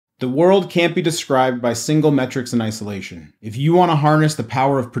The world can't be described by single metrics in isolation. If you want to harness the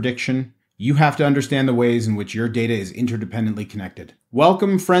power of prediction, you have to understand the ways in which your data is interdependently connected.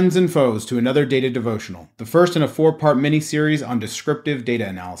 Welcome, friends and foes, to another Data Devotional, the first in a 4-part mini-series on descriptive data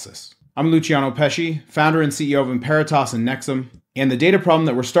analysis. I'm Luciano Pesci, founder and CEO of Emperitas and Nexum, and the data problem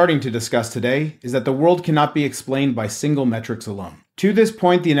that we're starting to discuss today is that the world cannot be explained by single metrics alone. To this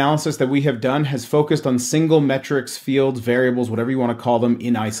point, the analysis that we have done has focused on single metrics, fields, variables, whatever you want to call them,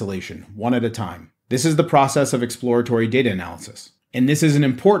 in isolation, one at a time. This is the process of exploratory data analysis. And this is an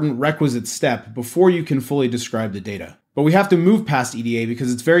important requisite step before you can fully describe the data. But we have to move past EDA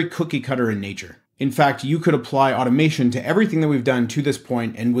because it's very cookie cutter in nature. In fact, you could apply automation to everything that we've done to this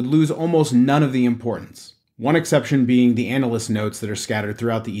point and would lose almost none of the importance. One exception being the analyst notes that are scattered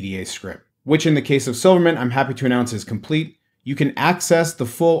throughout the EDA script, which in the case of Silvermint, I'm happy to announce is complete. You can access the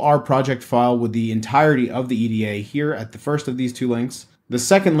full R project file with the entirety of the EDA here at the first of these two links. The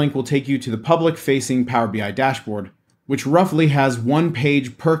second link will take you to the public-facing Power BI dashboard, which roughly has 1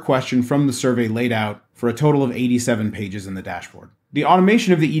 page per question from the survey laid out for a total of 87 pages in the dashboard. The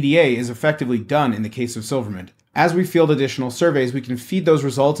automation of the EDA is effectively done in the case of Silvermint. As we field additional surveys, we can feed those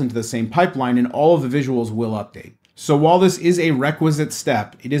results into the same pipeline and all of the visuals will update. So while this is a requisite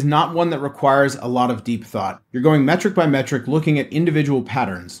step, it is not one that requires a lot of deep thought. You're going metric by metric, looking at individual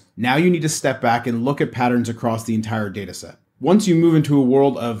patterns. Now you need to step back and look at patterns across the entire dataset. Once you move into a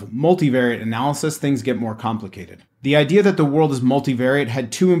world of multivariate analysis, things get more complicated. The idea that the world is multivariate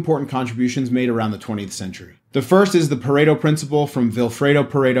had 2 important contributions made around the 20th century. The first is the Pareto principle from Vilfredo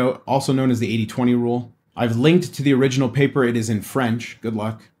Pareto, also known as the 80-20 rule. I've linked to the original paper, it is in French, good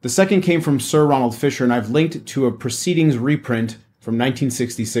luck. The second came from Sir Ronald Fisher, and I've linked to a Proceedings reprint from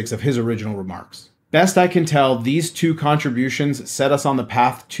 1966 of his original remarks. Best I can tell, these 2 contributions set us on the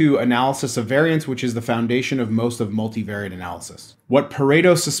path to analysis of variance, which is the foundation of most of multivariate analysis. What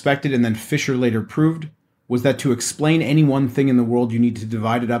Pareto suspected and then Fisher later proved was that to explain any one thing in the world, you need to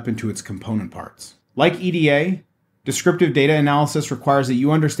divide it up into its component parts. Like EDA, descriptive data analysis requires that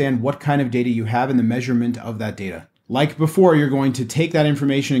you understand what kind of data you have and the measurement of that data. Like before, you're going to take that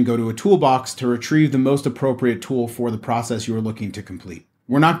information and go to a toolbox to retrieve the most appropriate tool for the process you are looking to complete.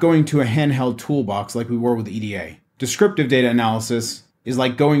 We're not going to a handheld toolbox like we were with EDA. Descriptive data analysis is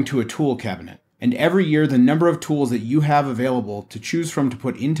like going to a tool cabinet. And every year, the number of tools that you have available to choose from to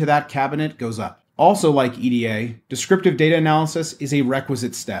put into that cabinet goes up. Also like EDA, descriptive data analysis is a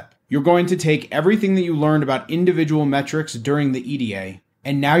requisite step. You're going to take everything that you learned about individual metrics during the EDA,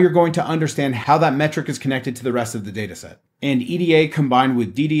 and now you're going to understand how that metric is connected to the rest of the dataset. And EDA combined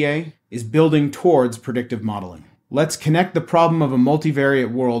with DDA is building towards predictive modeling. Let's connect the problem of a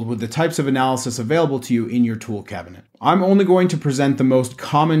multivariate world with the types of analysis available to you in your tool cabinet. I'm only going to present the most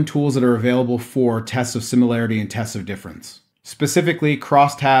common tools that are available for tests of similarity and tests of difference. Specifically,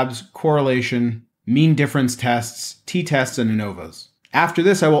 crosstabs, correlation, mean difference tests, t-tests, and ANOVAs. After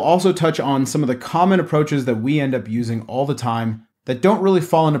this, I will also touch on some of the common approaches that we end up using all the time that don't really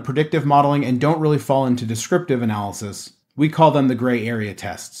fall into predictive modeling and don't really fall into descriptive analysis. We call them the gray area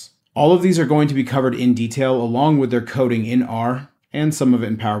tests. All of these are going to be covered in detail along with their coding in R and some of it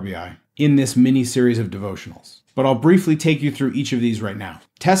in Power BI in this mini series of devotionals. But I'll briefly take you through each of these right now.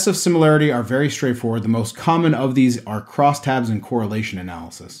 Tests of similarity are very straightforward. The most common of these are crosstabs and correlation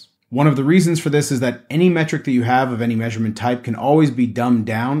analysis. One of the reasons for this is that any metric that you have of any measurement type can always be dumbed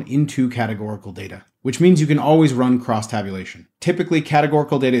down into categorical data, which means you can always run cross-tabulation. Typically,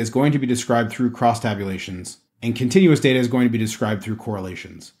 categorical data is going to be described through cross-tabulations, and continuous data is going to be described through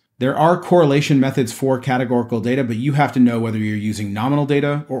correlations. There are correlation methods for categorical data, but you have to know whether you're using nominal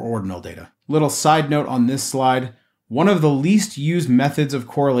data or ordinal data. Little side note on this slide, one of the least used methods of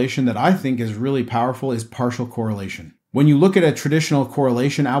correlation that I think is really powerful is partial correlation. When you look at a traditional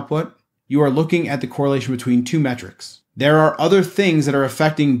correlation output, you are looking at the correlation between 2 metrics. There are other things that are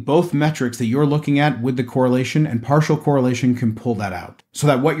affecting both metrics that you're looking at with the correlation, and partial correlation can pull that out. So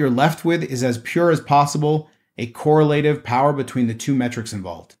that what you're left with is as pure as possible, a correlative power between the 2 metrics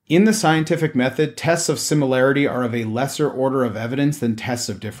involved. In the scientific method, tests of similarity are of a lesser order of evidence than tests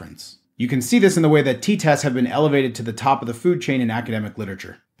of difference. You can see this in the way that t-tests have been elevated to the top of the food chain in academic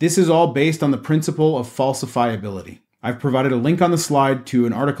literature. This is all based on the principle of falsifiability. I've provided a link on the slide to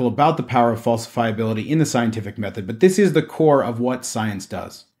an article about the power of falsifiability in the scientific method, but this is the core of what science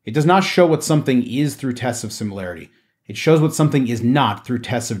does. It does not show what something is through tests of similarity. It shows what something is not through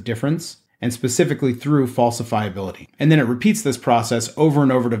tests of difference, and specifically through falsifiability. And then it repeats this process over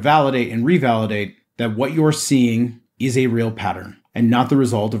and over to validate and revalidate that what you're seeing is a real pattern. and not the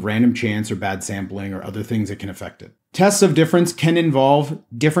result of random chance or bad sampling or other things that can affect it. Tests of difference can involve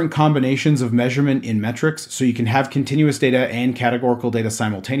different combinations of measurement in metrics, so you can have continuous data and categorical data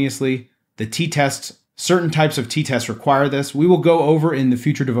simultaneously. The t-tests, certain types of t-tests require this. We will go over in the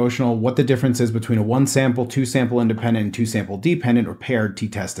future devotional what the difference is between a one sample, two sample independent, and two sample dependent or paired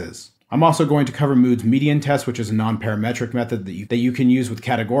t-test is. I'm also going to cover Mood's median test, which is a non-parametric method that you can use with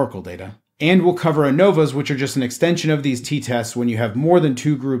categorical data. And we'll cover ANOVAs, which are just an extension of these t-tests when you have more than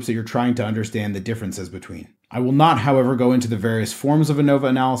two groups that you're trying to understand the differences between. I will not, however, go into the various forms of ANOVA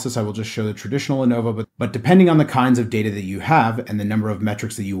analysis. I will just show the traditional ANOVA, but depending on the kinds of data that you have and the number of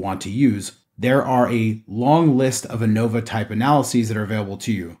metrics that you want to use, there are a long list of ANOVA type analyses that are available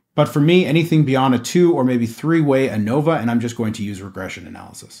to you. But for me, anything beyond a 2 or maybe 3-way ANOVA, and I'm just going to use regression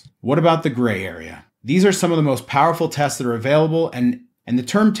analysis. What about the gray area? These are some of the most powerful tests that are available, and the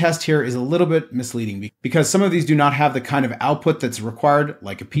term test here is a little bit misleading because some of these do not have the kind of output that's required,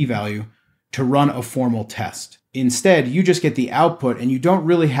 like a p-value, to run a formal test. Instead, you just get the output and you don't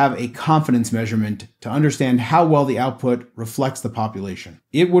really have a confidence measurement to understand how well the output reflects the population.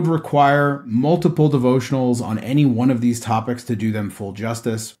 It would require multiple devotionals on any one of these topics to do them full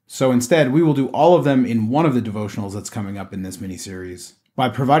justice. So instead, we will do all of them in one of the devotionals that's coming up in this mini-series by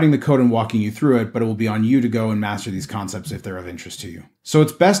providing the code and walking you through it, but it will be on you to go and master these concepts if they're of interest to you. So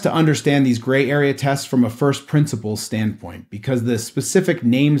it's best to understand these gray area tests from a first principles standpoint because the specific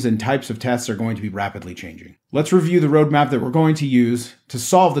names and types of tests are going to be rapidly changing. Let's review the roadmap that we're going to use to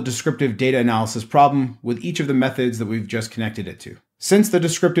solve the descriptive data analysis problem with each of the methods that we've just connected it to. Since the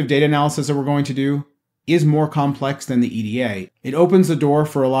descriptive data analysis that we're going to do is more complex than the EDA, it opens the door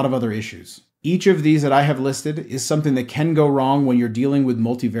for a lot of other issues. Each of these that I have listed is something that can go wrong when you're dealing with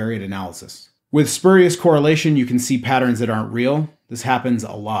multivariate analysis. With spurious correlation, you can see patterns that aren't real. This happens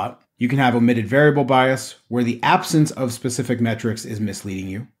a lot. You can have omitted variable bias, where the absence of specific metrics is misleading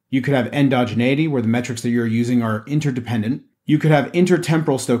you. You could have endogeneity, where the metrics that you're using are interdependent. You could have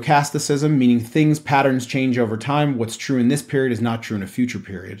intertemporal stochasticism, meaning patterns change over time. What's true in this period is not true in a future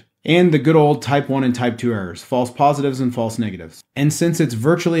period. And the good old type 1 and type 2 errors, false positives and false negatives. And since it's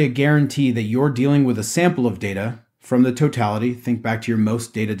virtually a guarantee that you're dealing with a sample of data from the totality, think back to your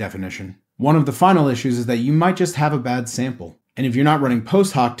most data definition. One of the final issues is that you might just have a bad sample. And if you're not running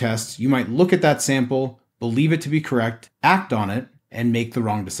post hoc tests, you might look at that sample, believe it to be correct, act on it, and make the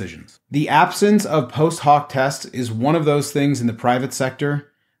wrong decisions. The absence of post hoc tests is one of those things in the private sector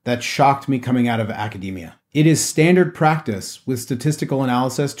that shocked me coming out of academia. It is standard practice with statistical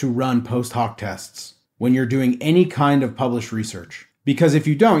analysis to run post hoc tests when you're doing any kind of published research. Because if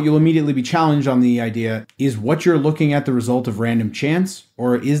you don't, you'll immediately be challenged on the idea, is what you're looking at the result of random chance,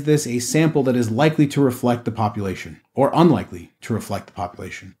 or is this a sample that is likely to reflect the population, or unlikely to reflect the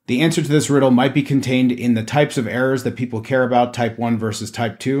population? The answer to this riddle might be contained in the types of errors that people care about, type 1 versus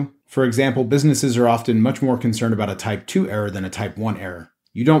type 2. For example, businesses are often much more concerned about a type 2 error than a type 1 error.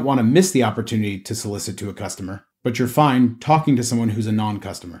 You don't want to miss the opportunity to solicit to a customer, but you're fine talking to someone who's a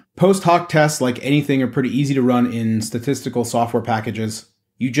non-customer. Post hoc tests, like anything, are pretty easy to run in statistical software packages.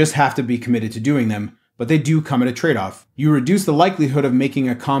 You just have to be committed to doing them, but they do come at a trade-off. You reduce the likelihood of making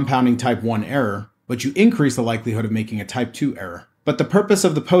a compounding type 1 error, but you increase the likelihood of making a type 2 error. But the purpose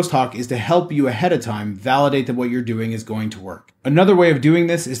of the post hoc is to help you ahead of time validate that what you're doing is going to work. Another way of doing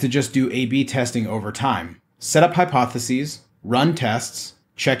this is to just do A/B testing over time. Set up hypotheses, run tests,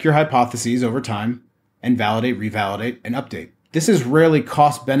 check your hypotheses over time, and validate, revalidate, and update. This is rarely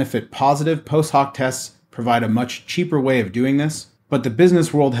cost-benefit positive. Post hoc tests provide a much cheaper way of doing this, but the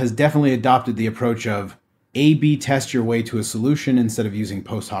business world has definitely adopted the approach of A/B test your way to a solution instead of using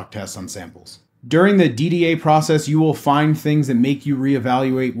post hoc tests on samples. During the DDA process, you will find things that make you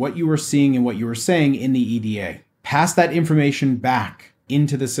reevaluate what you were seeing and what you were saying in the EDA. Pass that information back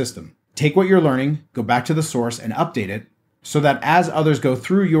into the system. Take what you're learning, go back to the source, and update it, so that as others go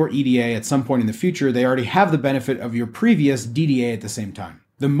through your EDA at some point in the future, they already have the benefit of your previous DDA at the same time.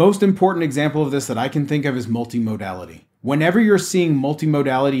 The most important example of this that I can think of is multimodality. Whenever you're seeing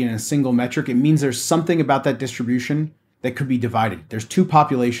multimodality in a single metric, it means there's something about that distribution that could be divided. There's two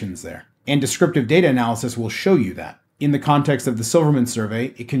populations there. And descriptive data analysis will show you that. In the context of the Silvermint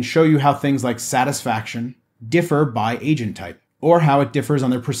Survey, it can show you how things like satisfaction differ by agent type, or how it differs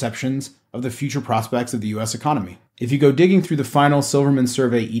on their perceptions of the future prospects of the US economy. If you go digging through the final Silvermint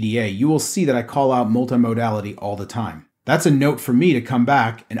Survey EDA, you will see that I call out multimodality all the time. That's a note for me to come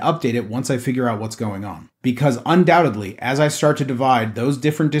back and update it once I figure out what's going on. Because undoubtedly, as I start to divide those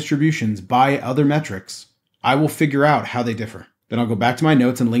different distributions by other metrics, I will figure out how they differ. Then I'll go back to my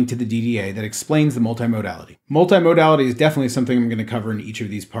notes and link to the DDA that explains the multimodality. Multimodality is definitely something I'm going to cover in each of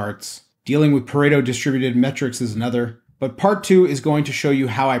these parts. Dealing with Pareto distributed metrics is another. But part 2 is going to show you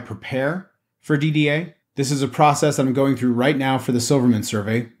how I prepare for DDA. This is a process that I'm going through right now for the Silvermint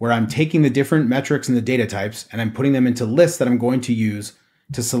survey, where I'm taking the different metrics and the data types, and I'm putting them into lists that I'm going to use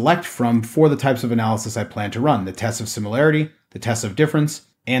to select from for the types of analysis I plan to run: the tests of similarity, the tests of difference,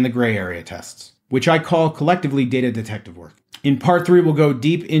 and the gray area tests, which I call collectively data detective work. In part 3, we'll go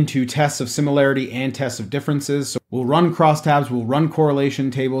deep into tests of similarity and tests of differences. So we'll run crosstabs, we'll run correlation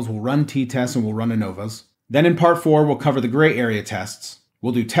tables, we'll run t-tests, and we'll run ANOVAs. Then in part 4, we'll cover the gray area tests.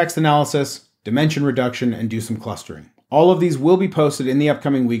 We'll do text analysis, dimension reduction, and do some clustering. All of these will be posted in the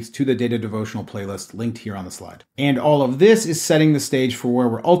upcoming weeks to the Data Devotional playlist linked here on the slide. And all of this is setting the stage for where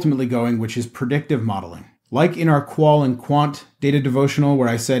we're ultimately going, which is predictive modeling. Like in our qual and quant Data Devotional, where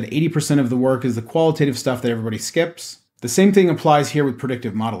I said 80% of the work is the qualitative stuff that everybody skips, the same thing applies here with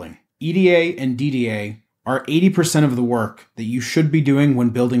predictive modeling. EDA and DDA are 80% of the work that you should be doing when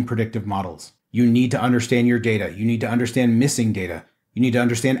building predictive models. You need to understand your data. You need to understand missing data. You need to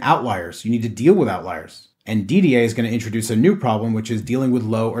understand outliers. You need to deal with outliers. And DDA is going to introduce a new problem, which is dealing with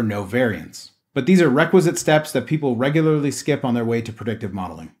low or no variance. But these are requisite steps that people regularly skip on their way to predictive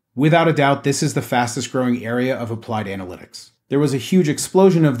modeling. Without a doubt, this is the fastest growing area of applied analytics. There was a huge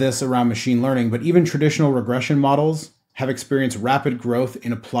explosion of this around machine learning, but even traditional regression models have experienced rapid growth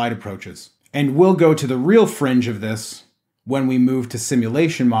in applied approaches. And we'll go to the real fringe of this when we move to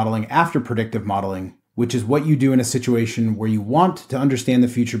simulation modeling after predictive modeling, which is what you do in a situation where you want to understand the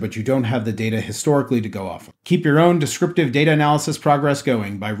future, but you don't have the data historically to go off of. Keep your own descriptive data analysis progress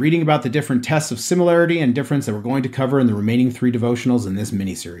going by reading about the different tests of similarity and difference that we're going to cover in the remaining 3 devotionals in this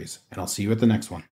mini-series. And I'll see you at the next one.